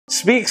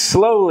Speak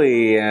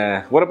slowly.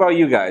 What about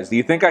you guys? Do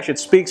you think I should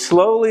speak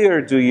slowly, or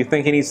do you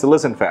think he needs to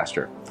listen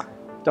faster?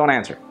 Don't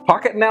answer.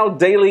 Pocketnow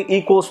Daily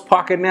equals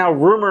Pocketnow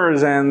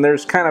rumors, and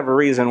there's kind of a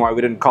reason why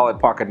we didn't call it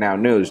Pocketnow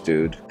News,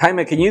 dude.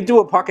 Jaime, can you do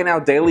a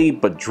Pocketnow Daily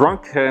but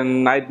drunk?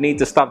 And I'd need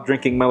to stop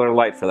drinking Miller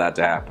Lite for that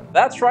to happen.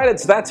 That's right,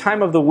 it's that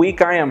time of the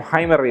week. I am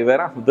Jaime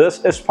Rivera.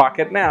 This is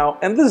Pocketnow,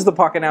 and this is the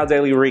Pocketnow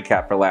Daily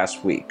Recap for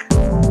last week.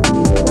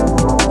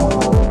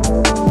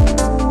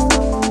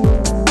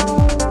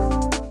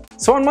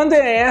 So on Monday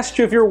I asked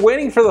you if you're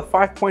waiting for the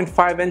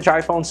 5.5-inch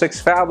iPhone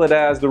 6 phablet,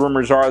 as the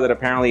rumors are that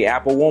apparently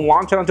Apple won't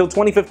launch it until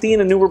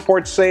 2015, and new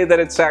reports say that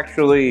it's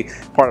actually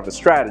part of a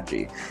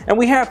strategy. And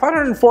we have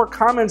 504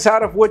 comments,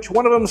 out of which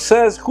one of them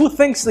says, "Who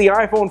thinks the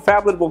iPhone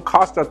phablet will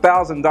cost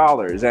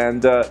 $1,000?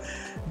 And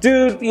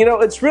dude, you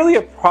know, it's really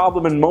a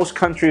problem in most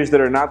countries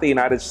that are not the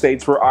United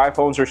States, where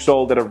iPhones are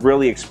sold at a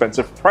really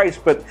expensive price.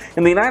 But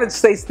in the United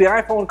States, the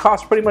iPhone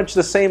costs pretty much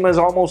the same as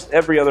almost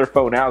every other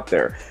phone out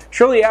there.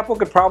 Surely Apple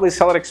could probably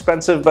sell it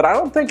expensive, but I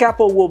don't think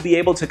Apple will be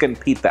able to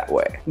compete that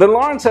way." Then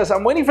Lauren says,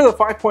 "I'm waiting for the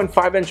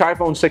 5.5-inch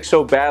iPhone 6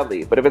 so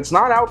badly, but if it's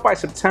not out by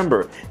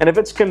September, and if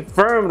it's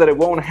confirmed that it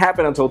won't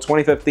happen until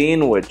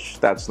 2015, which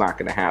that's not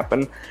going to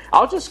happen,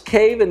 I'll just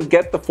cave and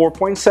get the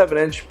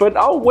 4.7-inch, but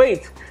I'll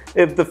wait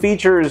if the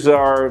features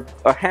are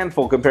a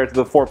handful compared to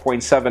the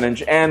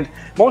 4.7-inch, and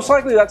most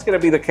likely that's going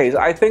to be the case.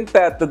 I think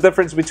that the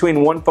difference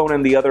between one phone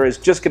and the other is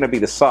just going to be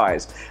the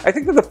size. I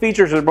think that the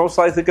features are most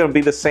likely going to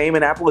be the same,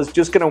 and Apple is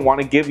just going to want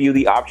to give you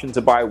the option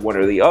to buy one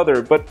or the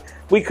other, but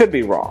we could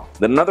be wrong."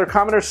 Then another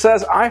commenter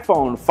says,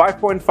 "iPhone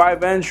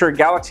 5.5-inch or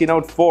Galaxy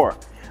Note 4?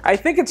 I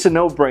think it's a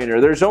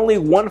no-brainer. There's only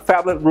one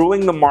phablet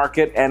ruling the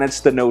market, and it's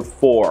the Note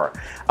 4.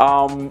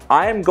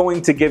 I am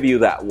going to give you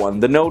that one.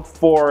 The Note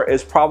 4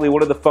 is probably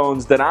one of the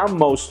phones that I'm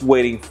most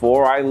waiting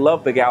for. I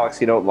love the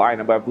Galaxy Note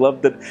lineup. I've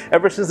loved it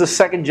ever since the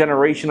second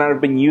generation.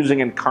 I've been using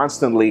it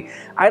constantly.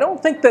 I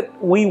don't think that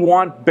we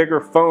want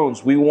bigger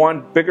phones. We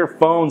want bigger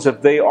phones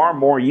if they are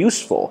more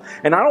useful.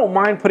 And I don't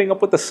mind putting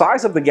up with the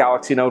size of the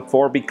Galaxy Note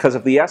 4 because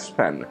of the S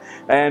Pen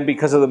and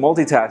because of the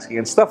multitasking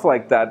and stuff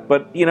like that.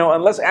 But, you know,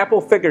 unless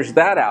Apple figures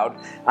that out,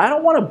 I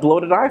don't want a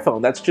bloated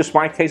iPhone. That's just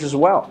my case as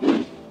well."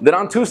 Then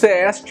on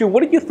Tuesday I asked you,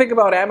 what did you think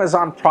about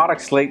Amazon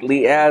products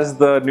lately, as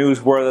the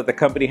news were that the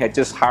company had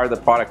just hired the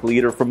product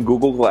leader from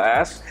Google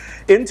Glass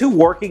into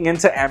working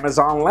into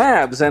Amazon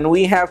Labs. And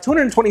we have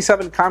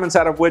 227 comments,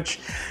 out of which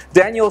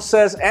Daniel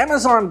says,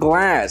 "Amazon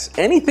Glass,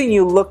 anything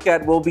you look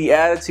at will be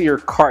added to your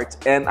cart,"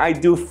 and I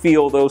do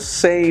feel those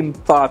same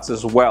thoughts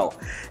as well.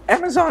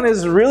 Amazon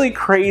is really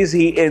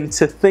crazy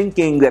into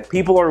thinking that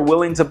people are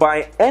willing to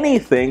buy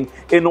anything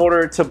in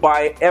order to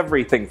buy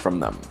everything from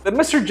them. Then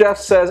Mr. Jeff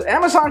says,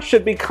 "Amazon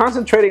should be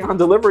concentrating on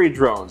delivery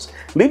drones.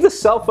 Leave the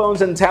cell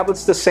phones and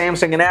tablets to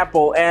Samsung and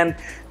Apple." And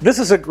this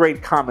is a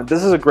great comment.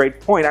 This is a great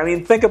point. I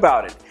mean, think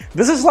about it.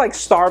 This is like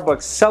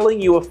Starbucks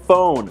selling you a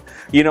phone,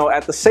 you know,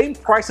 at the same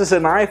price as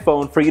an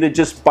iPhone for you to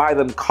just buy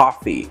them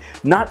coffee.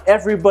 Not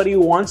everybody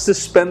wants to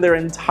spend their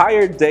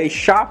entire day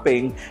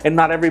shopping, and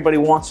not everybody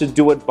wants to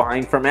do it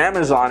buying from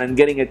Amazon and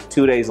getting it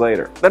 2 days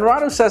later. Then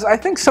Rado says, "I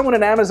think someone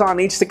at Amazon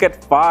needs to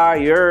get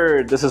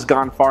fired. This has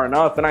gone far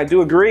enough," and I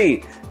do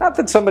agree. Not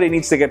that somebody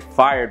needs to get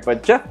fired,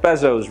 but Jeff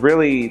Bezos,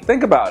 really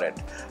think about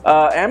it.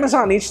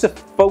 Amazon needs to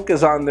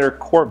focus on their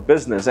core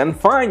business. And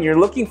fine, you're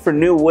looking for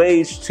new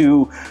ways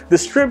to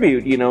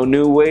distribute, you know,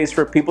 new ways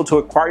for people to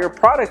acquire your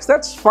products.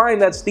 That's fine,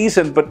 that's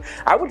decent, but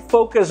I would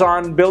focus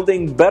on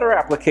building better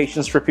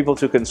applications for people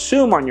to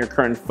consume on your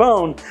current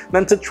phone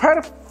than to try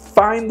to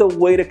find a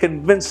way to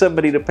convince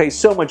somebody to pay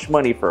so much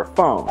money for a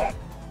phone.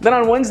 Then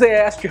on Wednesday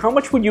I asked you, how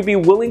much would you be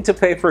willing to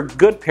pay for a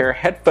good pair of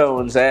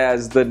headphones,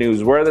 as the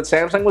news were that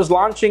Samsung was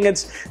launching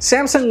its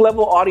Samsung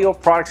level audio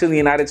products in the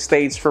United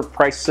States for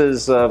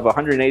prices of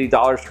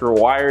 $180 for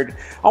wired,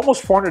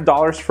 almost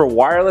 $400 for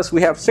wireless.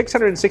 We have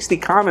 660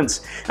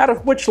 comments, out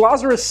of which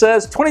Lazarus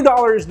says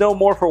 $20 no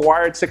more for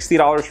wired,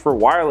 $60 for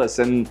wireless.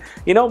 And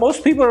you know,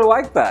 most people are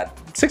like that.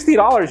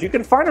 $60, you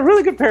can find a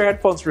really good pair of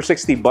headphones for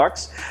 60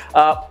 bucks.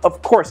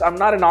 Of course, I'm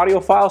not an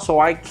audiophile, so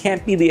I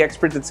can't be the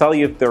expert to tell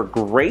you if they're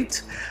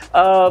great.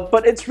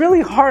 But it's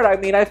really hard. I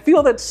mean, I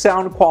feel that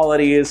sound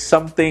quality is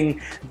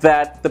something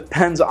that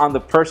depends on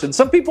the person.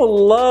 Some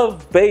people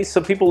love bass,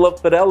 some people love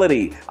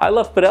fidelity. I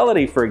love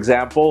fidelity, for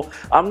example.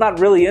 I'm not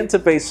really into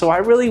bass, so I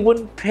really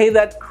wouldn't pay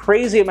that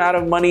crazy amount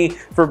of money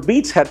for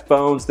Beats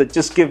headphones that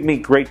just give me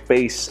great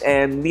bass,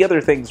 and the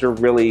other things are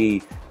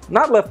really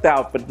not left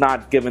out, but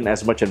not given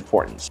as much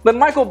importance. Then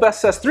Michael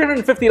Best says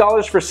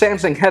 $350 for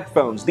Samsung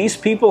headphones. These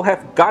people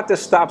have got to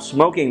stop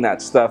smoking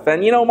that stuff.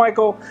 And you know,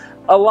 Michael,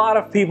 a lot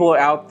of people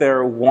out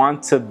there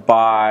want to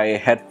buy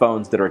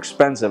headphones that are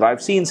expensive.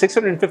 I've seen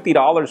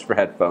 $650 for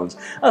headphones,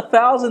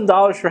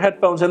 $1,000 for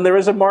headphones, and there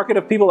is a market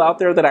of people out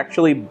there that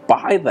actually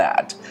buy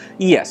that.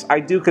 Yes,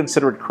 I do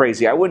consider it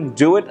crazy. I wouldn't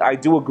do it. I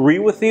do agree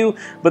with you,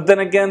 but then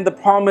again, the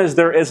problem is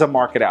there is a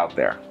market out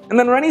there. And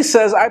then Rennie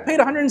says, I paid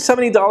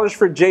 $170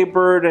 for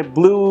Jaybird and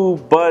Blue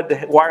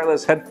Bud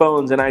wireless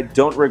headphones, and I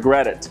don't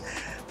regret it.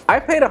 I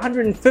paid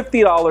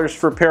 $150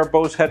 for a pair of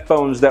Bose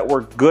headphones that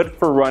were good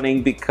for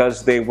running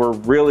because they were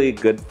really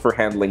good for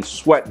handling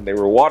sweat and they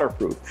were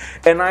waterproof.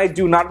 And I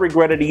do not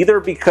regret it either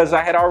because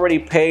I had already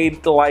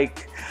paid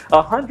like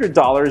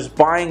 $100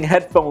 buying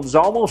headphones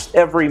almost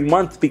every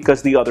month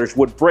because the others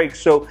would break.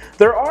 So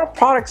there are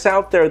products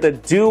out there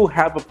that do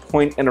have a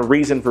point and a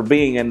reason for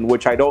being, and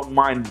which I don't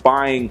mind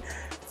buying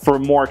for a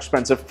more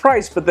expensive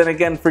price. But then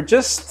again, for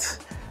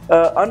just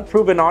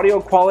unproven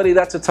audio quality,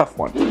 that's a tough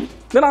one.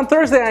 Then on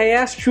Thursday, I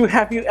asked you,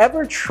 have you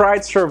ever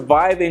tried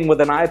surviving with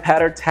an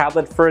iPad or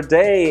tablet for a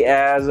day?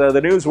 As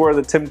the news were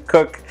that Tim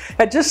Cook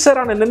had just said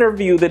on an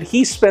interview that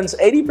he spends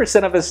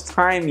 80% of his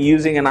time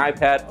using an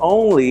iPad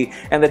only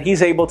and that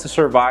he's able to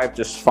survive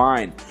just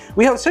fine.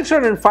 We have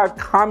 605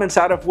 comments,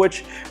 out of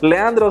which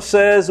Leandro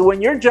says,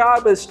 when your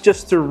job is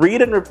just to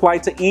read and reply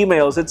to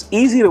emails, it's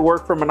easy to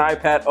work from an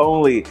iPad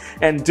only.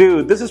 And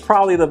dude, this is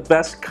probably the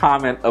best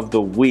comment of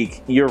the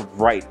week. You're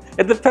right.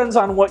 It depends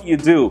on what you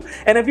do.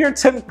 And if you're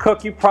Tim Cook,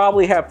 you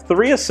probably have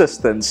 3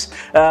 assistants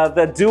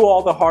that do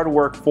all the hard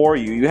work for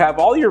you. You have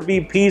all your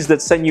VPs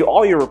that send you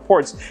all your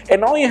reports,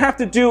 and all you have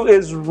to do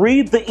is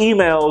read the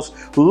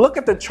emails, look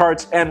at the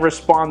charts, and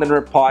respond and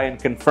reply and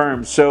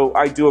confirm. So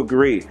I do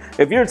agree.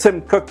 If you're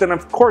Tim Cook, then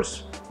of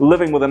course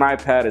living with an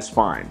iPad is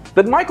fine.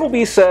 Then Michael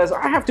B says,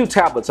 I have 2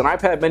 tablets, an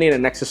iPad mini and a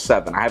Nexus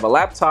 7. I have a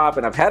laptop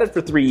and I've had it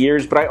for 3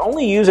 years, but I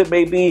only use it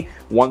maybe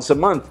once a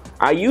month.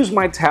 I use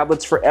my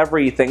tablets for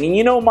everything. And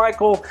you know,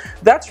 Michael,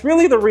 that's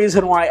really the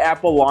reason why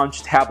Apple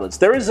launched tablets.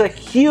 There is a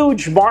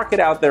huge market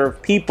out there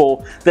of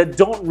people that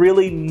don't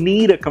really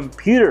need a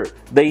computer.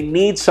 They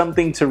need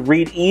something to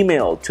read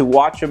email, to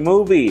watch a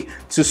movie,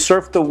 to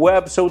surf the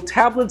web, so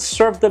tablets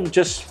serve them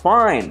just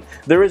fine.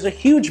 There is a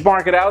huge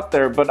market out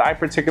there, but I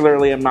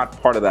particularly am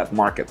not part of that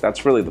market.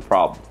 That's really the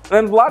problem.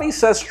 And then Vladi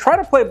says, try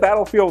to play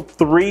Battlefield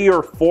 3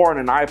 or 4 on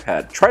an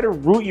iPad. Try to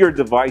root your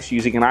device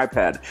using an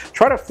iPad.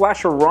 Try to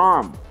flash a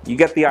ROM. You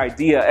get the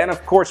idea. And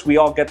of course, we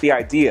all get the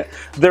idea.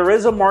 There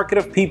is a market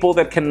of people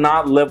that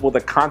cannot live with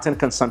a content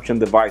consumption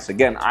device.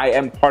 Again, I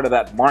am part of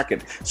that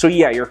market. So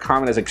yeah, your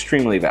comment is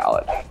extremely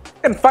valid.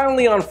 And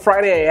finally, on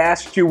Friday, I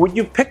asked you, would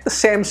you pick the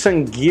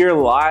Samsung Gear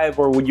Live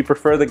or would you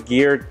prefer the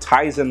Gear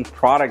Tizen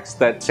products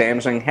that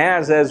Samsung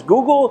has? As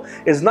Google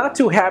is not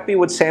too happy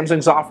with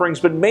Samsung's offerings,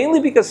 but mainly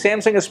because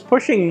Samsung is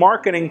pushing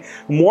marketing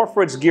more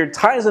for its Gear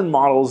Tizen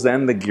models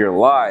than the Gear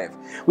Live.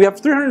 We have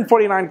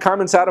 349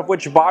 comments, out of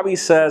which Bobby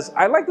says,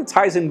 I like the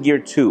Tizen Gear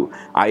 2.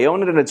 I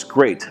own it and it's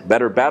great.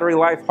 Better battery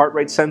life, heart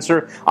rate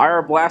sensor,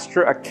 IR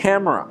blaster, a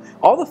camera.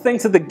 All the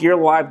things that the Gear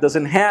Live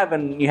doesn't have,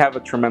 and you have a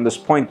tremendous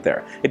point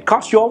there. It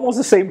costs you almost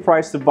the same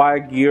price to buy a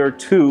Gear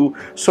 2,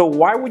 so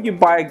why would you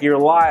buy a Gear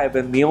Live?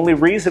 And the only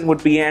reason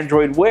would be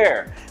Android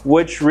Wear,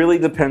 which really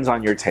depends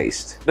on your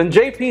taste. Then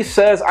JP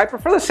says, I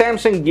prefer the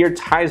Samsung Gear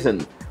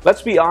Tizen.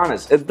 Let's be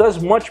honest, it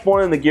does much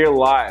more than the Gear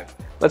Live.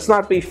 Let's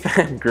not be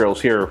fangirls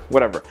here,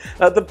 whatever.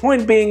 The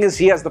point being is,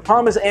 yes, the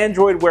problem is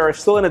Android Wear is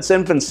still in its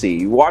infancy.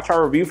 You watch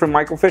our review from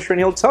Michael Fisher and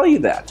he'll tell you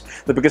that.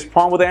 The biggest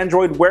problem with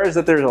Android Wear is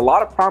that there's a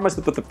lot of promise,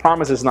 but the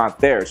promise is not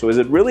there. So is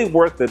it really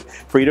worth it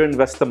for you to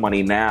invest the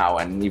money now?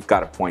 And you've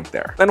got a point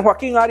there. Then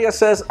Joaquin Arias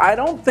says, I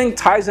don't think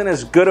Tizen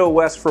is good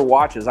OS for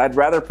watches. I'd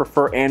rather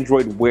prefer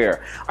Android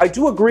Wear. I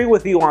do agree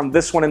with you on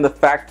this one in the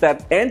fact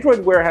that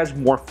Android Wear has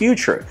more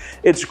future.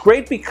 It's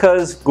great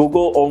because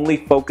Google only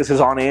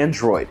focuses on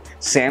Android.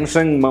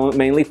 Samsung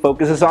mainly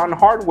focuses on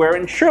hardware,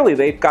 and surely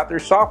they've got their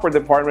software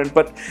department,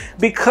 but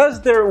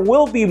because there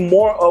will be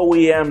more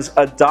OEMs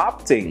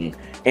adopting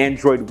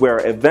Android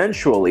Wear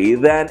eventually,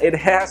 then it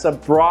has a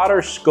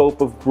broader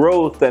scope of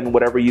growth than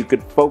whatever you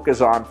could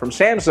focus on from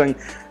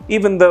Samsung,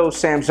 even though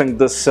Samsung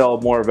does sell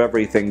more of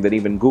everything than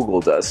even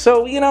Google does.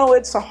 So, you know,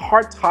 it's a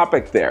hard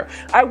topic there.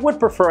 I would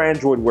prefer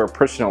Android Wear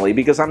personally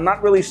because I'm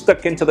not really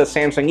stuck into the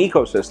Samsung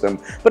ecosystem,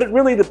 but it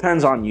really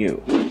depends on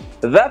you.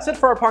 That's it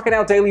for our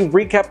Pocketnow Daily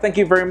Recap. Thank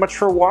you very much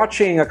for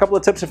watching. A couple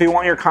of tips if you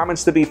want your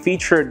comments to be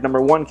featured.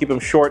 Number 1, keep them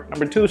short.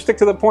 Number 2, stick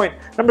to the point.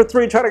 Number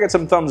 3, try to get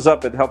some thumbs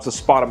up. It helps us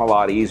spot them a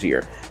lot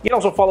easier. You can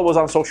also follow us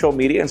on social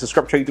media and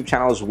subscribe to our YouTube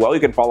channel as well.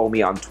 You can follow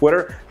me on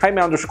Twitter,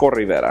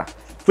 Jaime_Rivera.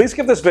 Please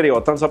give this video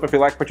a thumbs up if you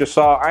like what you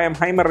saw. I am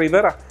Jaime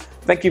Rivera.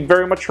 Thank you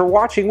very much for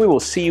watching. We will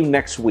see you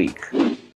next week.